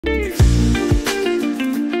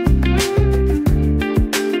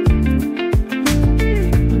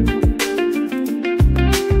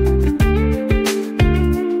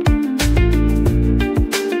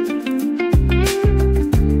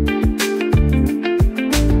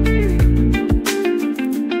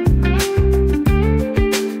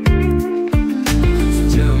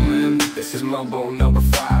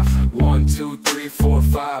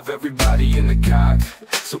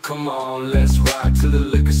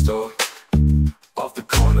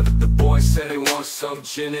some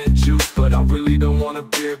gin and juice, but I really don't want a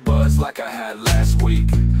beer buzz like I had last week.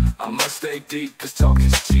 I must stay deep, cause talk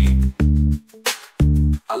is cheap.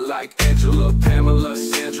 I like Angela, Pamela,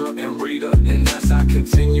 Sandra, and Rita, and as I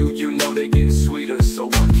continue, you